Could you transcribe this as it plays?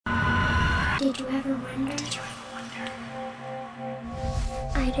Did you ever wonder?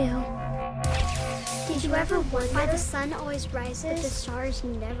 I do. Did you ever wonder why the sun always rises, but the stars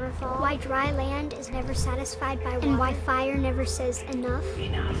never fall? Why dry land is never satisfied by water? And why fire never says enough?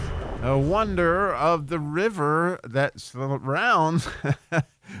 A wonder of the river that surrounds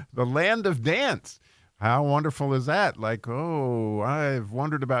the land of dance. How wonderful is that? Like, oh, I've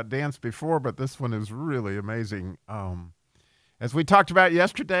wondered about dance before, but this one is really amazing. As we talked about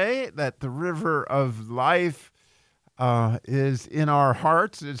yesterday, that the river of life is in our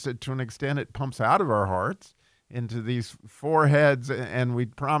hearts. To an extent, it pumps out of our hearts into these four heads. And we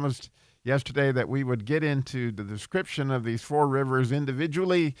promised yesterday that we would get into the description of these four rivers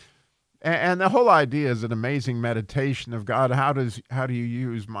individually. And the whole idea is an amazing meditation of God. How do you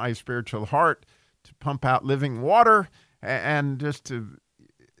use my spiritual heart to pump out living water? And just to,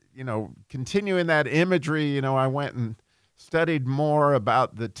 continue in that imagery, I went and studied more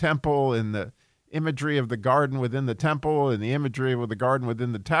about the temple and the imagery of the garden within the temple and the imagery of the garden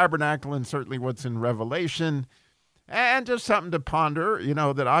within the tabernacle, and certainly what's in Revelation. And just something to ponder,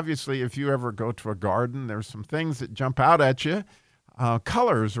 that obviously if you ever go to a garden, there's some things that jump out at you.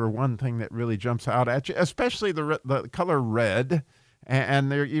 Colors are one thing that really jumps out at you, especially the color red.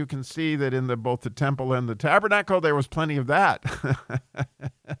 And there you can see that in both the temple and the tabernacle, there was plenty of that.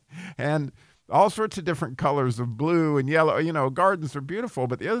 And all sorts of different colors of blue and yellow. Gardens are beautiful,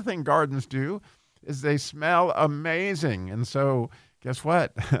 but the other thing gardens do is they smell amazing. And so guess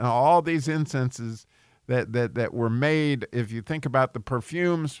what? All these incenses that were made, if you think about the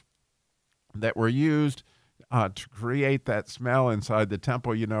perfumes that were used to create that smell inside the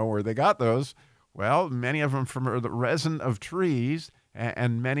temple, where they got those. Well, many of them from the resin of trees,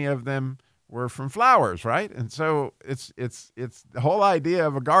 and many of them were from flowers, right? And so it's the whole idea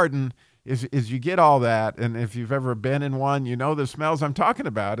of a garden is you get all that, and if you've ever been in one, the smells I'm talking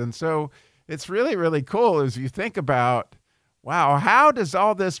about. And so it's really, really cool as you think about, wow, how does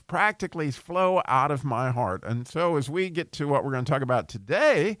all this practically flow out of my heart? And so as we get to what we're going to talk about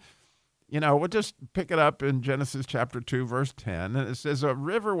today, we'll just pick it up in Genesis chapter 2, verse 10. And it says, a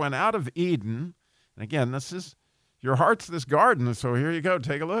river went out of Eden. And again, your heart's this garden. So here you go.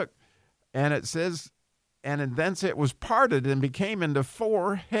 Take a look. And it says, and thence it was parted and became into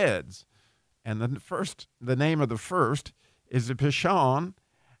four heads. And the name of the first is the Pishon.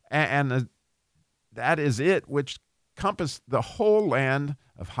 And that is it, which compassed the whole land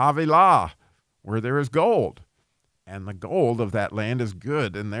of Havilah, where there is gold. And the gold of that land is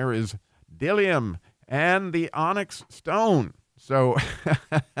good. And there is Bdellium and the Onyx Stone. So,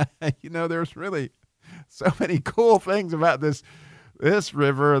 there's really so many cool things about this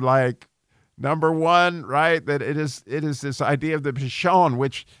river. Like, number one, right, that it is this idea of the Pishon,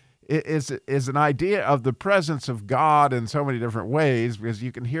 which is an idea of the presence of God in so many different ways, because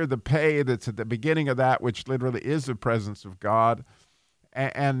you can hear the pei that's at the beginning of that, which literally is the presence of God,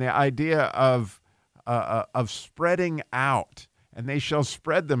 and the idea of spreading out. And they shall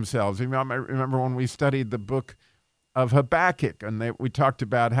spread themselves. You remember when we studied the book of Habakkuk, and we talked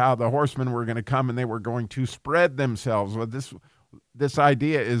about how the horsemen were going to come and they were going to spread themselves. Well, this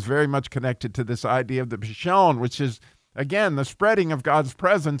idea is very much connected to this idea of the Pishon, which is, again, the spreading of God's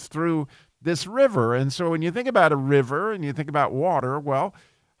presence through this river. And so when you think about a river and you think about water, well,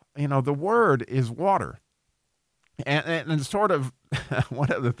 the word is water. And sort of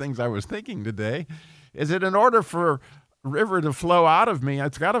one of the things I was thinking today is that in order for river to flow out of me,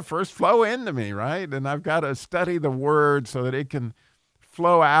 it's got to first flow into me, right? And I've got to study the word so that it can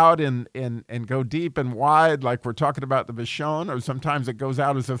flow out and go deep and wide, like we're talking about the Pishon, or sometimes it goes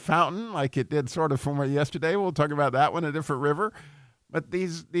out as a fountain, like it did sort of from yesterday. We'll talk about that one, a different river. But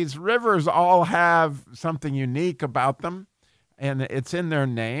these rivers all have something unique about them, and it's in their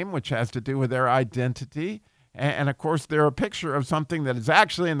name, which has to do with their identity. And of course, they're a picture of something that is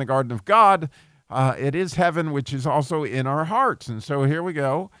actually in the garden of God. It is heaven, which is also in our hearts. And so here we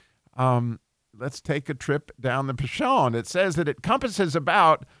go. Let's take a trip down the Pishon. It says that it compasses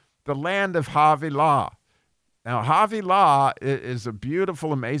about the land of Havilah. Now, Havilah is a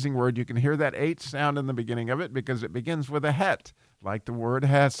beautiful, amazing word. You can hear that H sound in the beginning of it because it begins with a het, like the word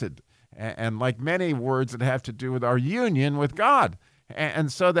hesed, and like many words that have to do with our union with God. And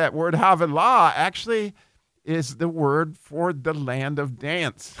so that word Havilah actually is the word for the land of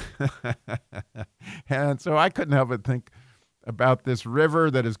dance. And so I couldn't help but think about this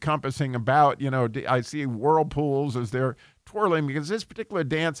river that is compassing about, I see whirlpools as they're twirling, because this particular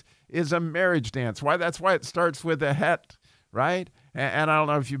dance is a marriage dance. That's why it starts with a het, right? And I don't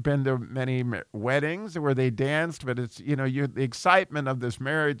know if you've been to many weddings where they danced, but it's, the excitement of this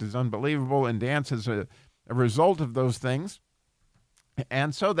marriage is unbelievable, and dance is a result of those things.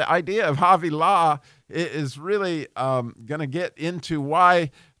 And so the idea of Havilah is really going to get into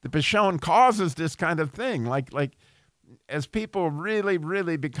why the Pishon causes this kind of thing. Like as people really,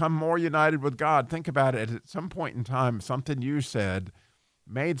 really become more united with God, think about it. At some point in time, something you said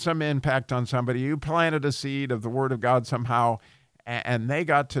made some impact on somebody. You planted a seed of the Word of God somehow, and they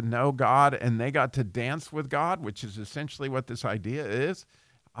got to know God, and they got to dance with God, which is essentially what this idea is.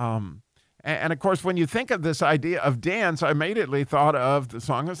 And of course, when you think of this idea of dance, I immediately thought of the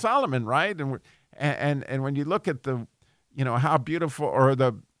Song of Solomon, right? And when you look at the, how beautiful, or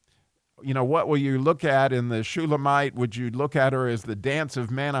the, what will you look at in the Shulamite? Would you look at her as the dance of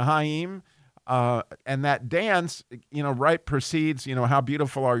Manahaim? And that dance, right, precedes, how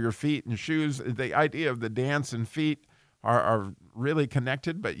beautiful are your feet and shoes. The idea of the dance and feet are really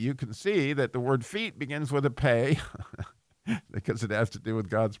connected, but you can see that the word feet begins with a pay because it has to do with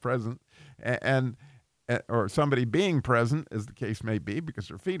God's presence and or somebody being present, as the case may be, because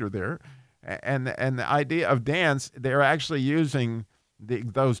their feet are there. And the idea of dance, they're actually using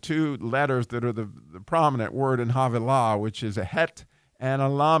those two letters that are the prominent word in Havilah, which is a het and a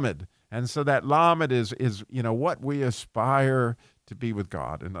lamed. And so that lamed is what we aspire to be with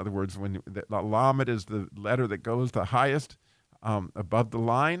God. In other words, when the lamed is the letter that goes the highest above the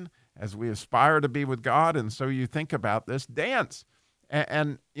line as we aspire to be with God. And so you think about this dance.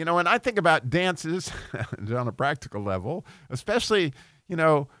 And I think about dances on a practical level, especially,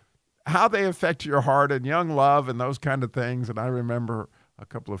 how they affect your heart and young love and those kind of things. And I remember a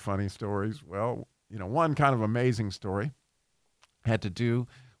couple of funny stories. Well, one kind of amazing story had to do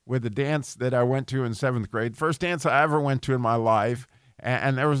with the dance that I went to in 7th grade. First dance I ever went to in my life.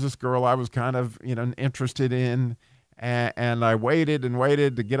 And there was this girl I was kind of, interested in. And I waited and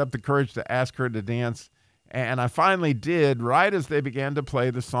waited to get up the courage to ask her to dance. And I finally did, right as they began to play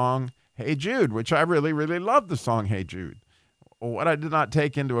the song, Hey Jude, which I really, really loved the song, Hey Jude. What I did not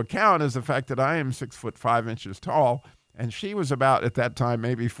take into account is the fact that I am 6'5" tall, and she was about, at that time,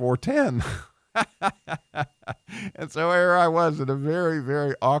 maybe 4'10". And so here I was in a very,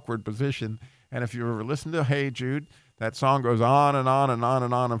 very awkward position. And if you ever listen to Hey Jude, that song goes on and on and on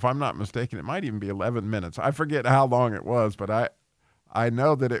and on. If I'm not mistaken, it might even be 11 minutes. I forget how long it was, but I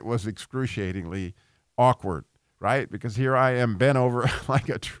know that it was excruciatingly awkward, right? Because here I am bent over like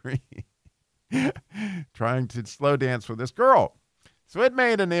a tree trying to slow dance with this girl. So it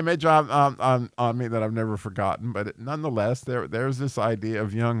made an image on me that I've never forgotten, but nonetheless, there's this idea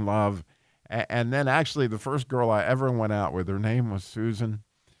of young love. And then actually the first girl I ever went out with, her name was Susan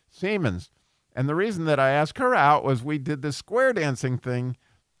Siemens. And the reason that I asked her out was we did this square dancing thing.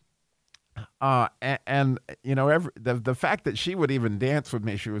 The fact that she would even dance with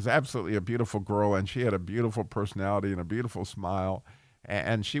me, she was absolutely a beautiful girl, and she had a beautiful personality and a beautiful smile.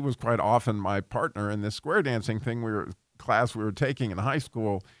 And she was quite often my partner in this square dancing thing we were taking in high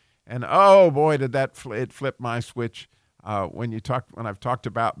school. And oh boy, did it flip my switch. When I've talked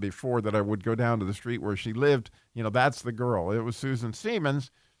about before that I would go down to the street where she lived, that's the girl. It was Susan Siemens.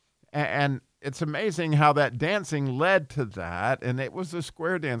 And it's amazing how that dancing led to that. And it was a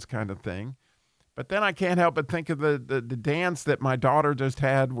square dance kind of thing. But then I can't help but think of the dance that my daughter just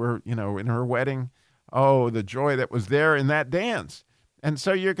had where, in her wedding. Oh, the joy that was there in that dance. And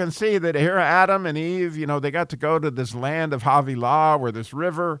so you can see that here Adam and Eve, they got to go to this land of Havilah where this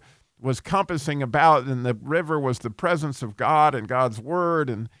river was compassing about, and the river was the presence of God and God's word.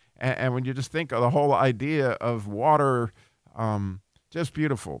 And when you just think of the whole idea of water, just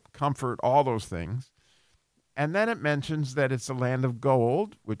beautiful, comfort, all those things. And then it mentions that it's a land of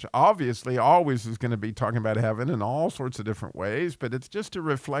gold, which obviously always is going to be talking about heaven in all sorts of different ways, but it's just a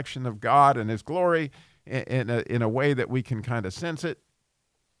reflection of God and his glory in a way that we can kind of sense it,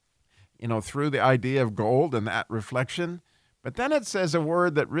 through the idea of gold and that reflection. But then it says a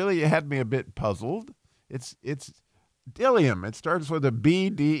word that really had me a bit puzzled. It's bdellium. It starts with a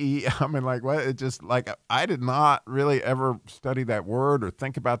B-D-E. I mean, like, what? It just, like, I did not really ever study that word or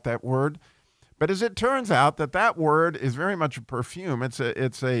think about that word. But as it turns out, that word is very much a perfume.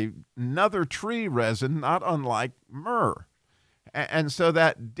 It's another tree resin, not unlike myrrh. And so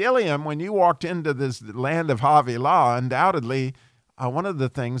that bdellium, when you walked into this land of Havilah, undoubtedly, one of the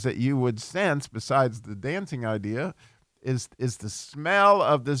things that you would sense, besides the dancing idea, is the smell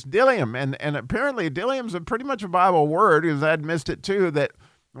of this bdellium. And apparently bdellium's pretty much a Bible word, because I'd missed it too, that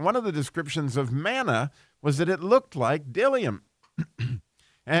one of the descriptions of manna was that it looked like bdellium.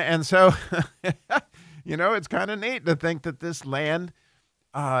 and so, it's kind of neat to think that this land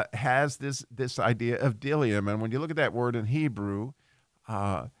has this idea of bdellium. And when you look at that word in Hebrew,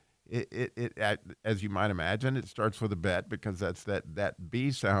 it as you might imagine, it starts with a bet, because that's that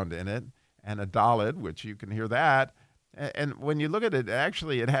B sound in it, and a daled, which you can hear that. And when you look at it,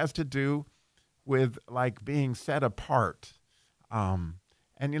 actually, it has to do with like being set apart. And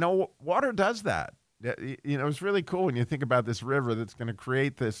water does that. It's really cool when you think about this river that's going to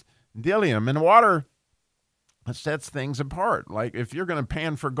create this bdellium, and water sets things apart. Like if you're going to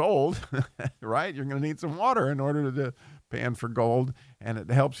pan for gold, right, you're going to need some water in order to pan for gold, and it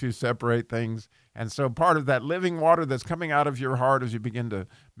helps you separate things. And so part of that living water that's coming out of your heart as you begin to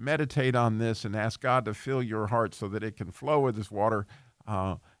meditate on this and ask God to fill your heart so that it can flow with this water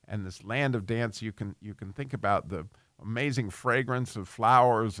and this land of dance, you can think about the amazing fragrance of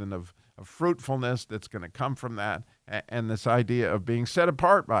flowers and of fruitfulness that's going to come from that, and this idea of being set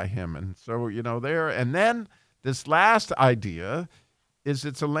apart by him. And so, there. And then this last idea is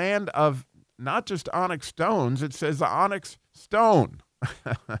it's a land of not just onyx stones, it says the onyx stone.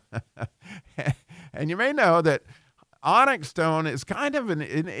 And you may know that onyx stone is kind of an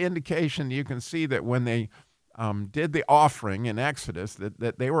indication. You can see that when they did the offering in Exodus,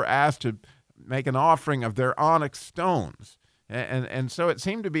 that they were asked to make an offering of their onyx stones. And so it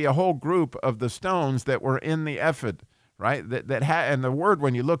seemed to be a whole group of the stones that were in the ephod, right? And the word,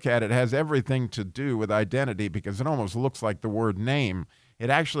 when you look at it, has everything to do with identity, because it almost looks like the word name. It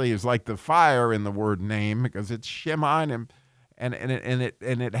actually is like the fire in the word name, because it's Shema, and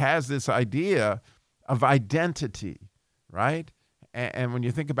it has this idea of identity, right? And when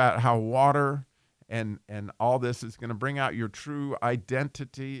you think about how water and all this is going to bring out your true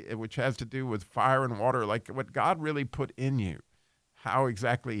identity, which has to do with fire and water, like what God really put in you, how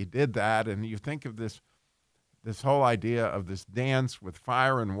exactly he did that. And you think of this whole idea of this dance with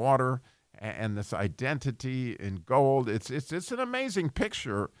fire and water and this identity in gold. It's an amazing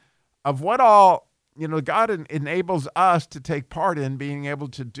picture of what all, God enables us to take part in, being able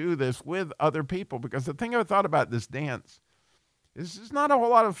to do this with other people. Because the thing I thought about this dance, it's not a whole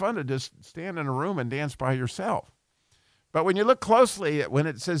lot of fun to just stand in a room and dance by yourself. But when you look closely, when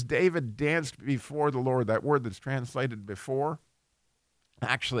it says David danced before the Lord, that word that's translated before,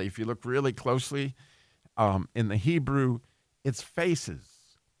 actually, if you look really closely in the Hebrew, it's faces.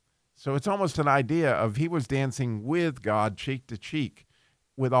 So it's almost an idea of he was dancing with God cheek to cheek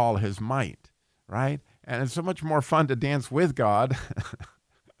with all his might, right? And it's so much more fun to dance with God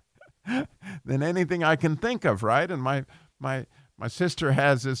than anything I can think of, right? And my sister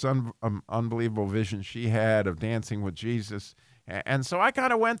has this unbelievable vision she had of dancing with Jesus. And so I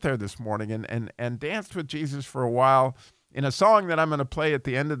kind of went there this morning and danced with Jesus for a while in a song that I'm going to play at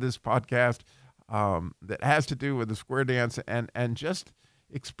the end of this podcast that has to do with the square dance, and just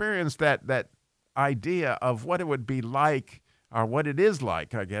experience that idea of what it would be like, or what it is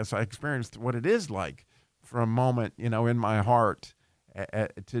like. I guess I experienced what it is like for a moment, in my heart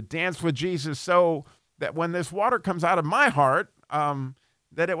to dance with Jesus, so that when this water comes out of my heart,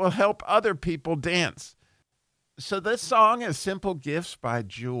 that it will help other people dance. So this song is Simple Gifts by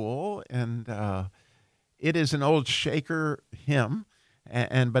Jewel, and it is an old Shaker hymn,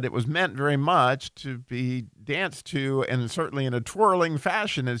 but it was meant very much to be danced to, and certainly in a twirling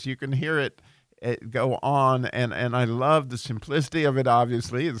fashion, as you can hear it go on. And I love the simplicity of it,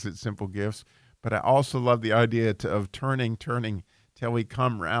 obviously, it's Simple Gifts, but I also love the idea of turning till we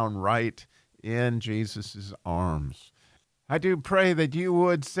come round right in Jesus' arms. I do pray that you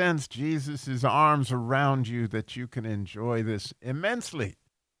would sense Jesus' arms around you, that you can enjoy this immensely.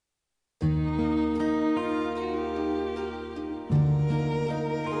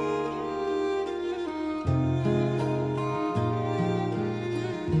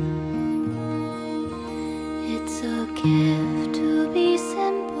 It's a gift to be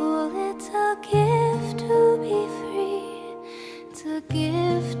simple, it's a gift to be free, it's a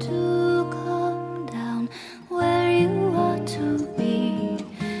gift to come down where you ought to be.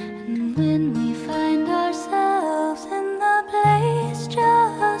 And when we find ourselves in the place just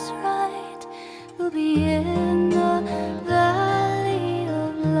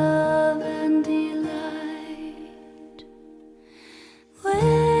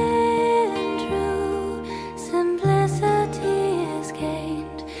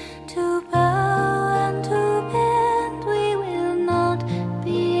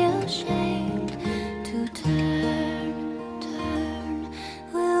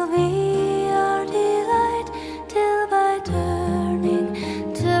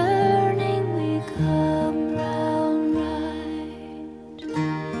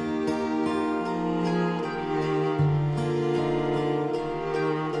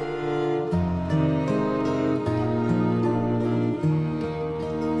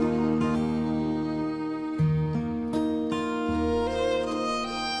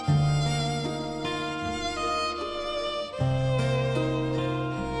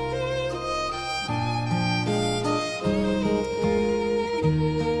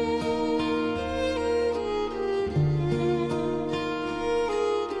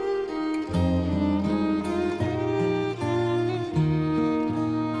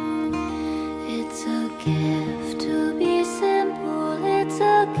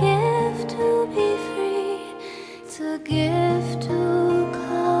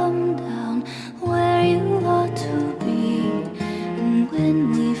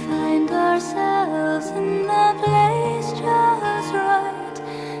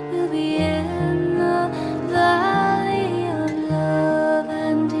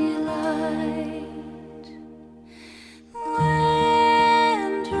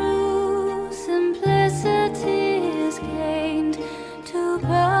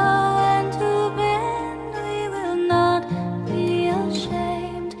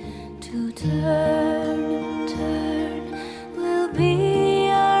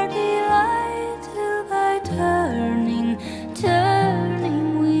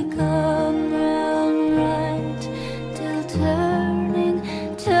turn